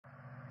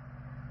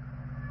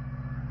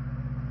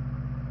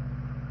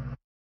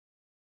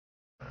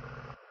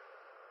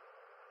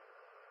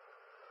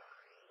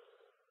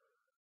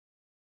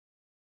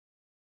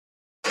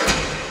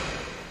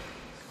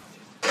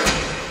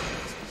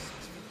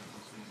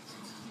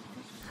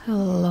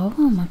Hello,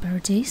 my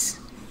birdies,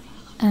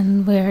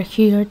 and we're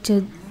here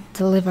to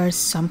deliver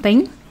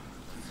something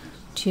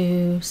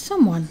to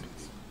someone.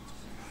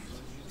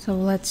 So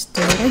let's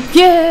do it, I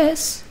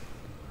guess.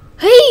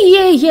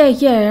 Hey,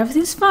 yeah,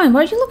 everything's fine.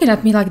 Why are you looking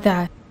at me like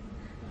that?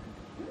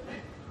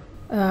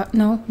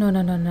 No.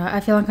 I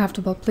feel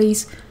uncomfortable,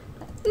 please.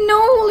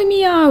 No, let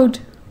me out.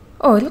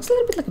 Oh, it looks a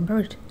little bit like a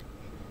bird.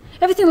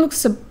 Everything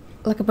looks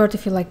like a bird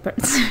if you like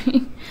birds.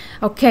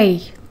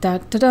 Okay. Da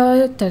da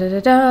da da da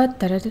da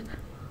da da da.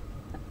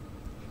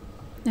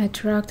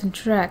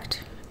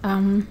 Interact.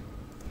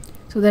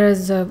 So there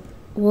is a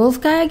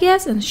wolf guy, I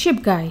guess, and a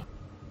sheep guy.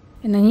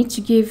 And I need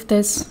to give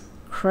this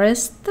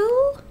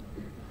crystal.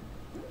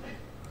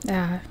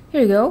 Here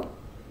you go.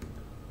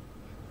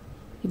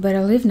 You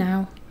better leave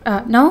now.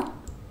 No?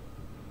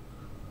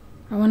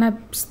 I wanna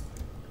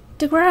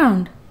stick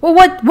around. Oh,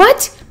 what?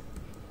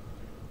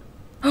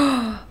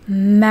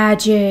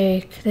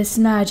 Magic. This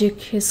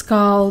magic is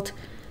called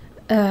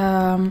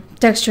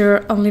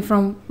texture only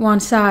from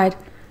one side.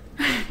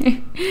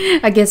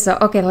 I guess so.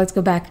 Okay, let's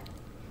go back.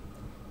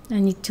 I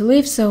need to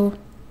leave, so...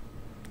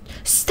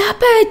 Stop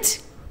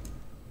it!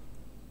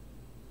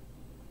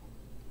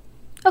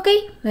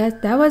 Okay,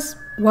 that was...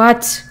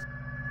 What?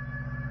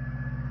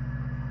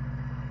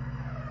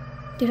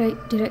 Did I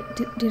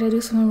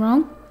do something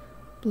wrong?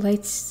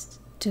 Blades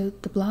to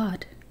the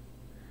blood.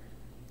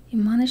 You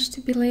managed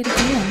to be late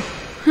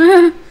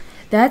again.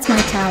 That's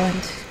my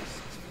talent.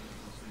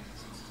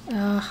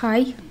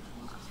 Hi.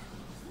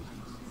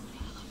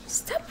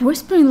 Stop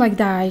whispering like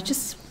that.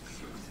 Just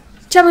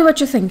tell me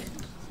what you think.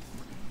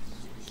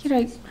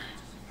 I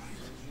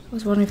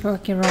was wondering if I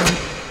can run.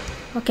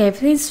 Okay,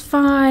 everything's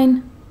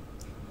fine.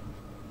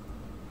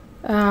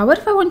 What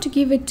if I want to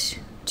give it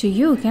to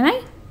you? Can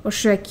I? Or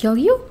should I kill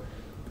you?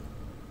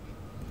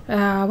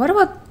 What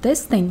about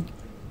this thing?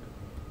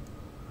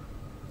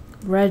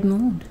 Red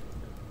moon.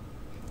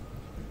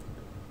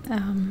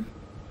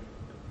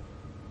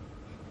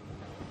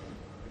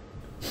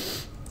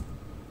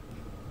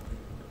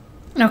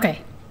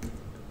 Okay.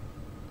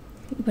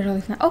 You better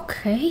leave now.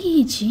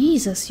 Okay,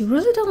 Jesus, you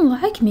really don't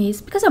like me. It's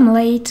because I'm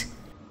late.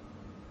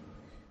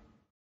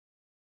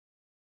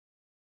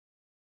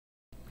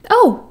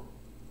 Oh!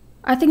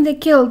 I think they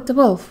killed the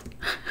wolf.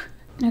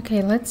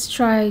 Okay, let's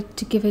try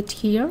to give it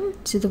here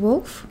to the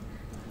wolf.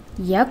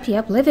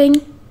 Yep,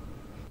 living.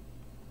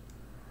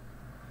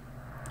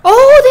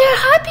 Oh, they're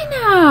happy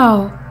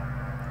now!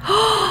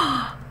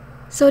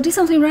 So I did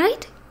something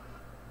right?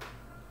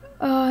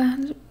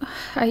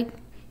 I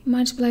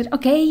might be late.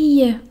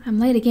 Okay, I'm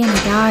late again,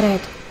 I got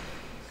it.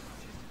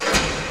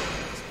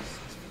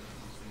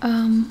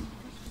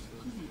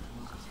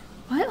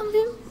 Why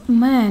only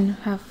men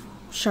have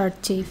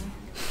sharp teeth?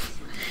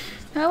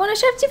 I want a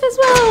sharp teeth as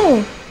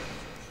well!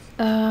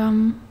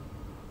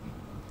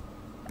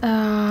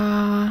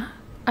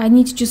 I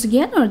need to choose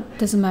again, or it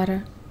doesn't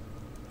matter?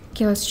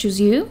 Okay, let's choose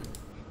you.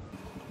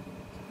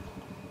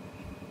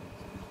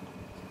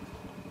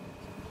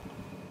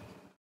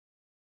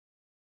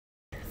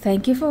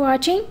 Thank you for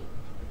watching,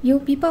 you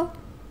people.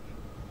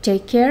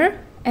 Take care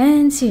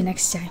and see you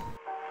next time.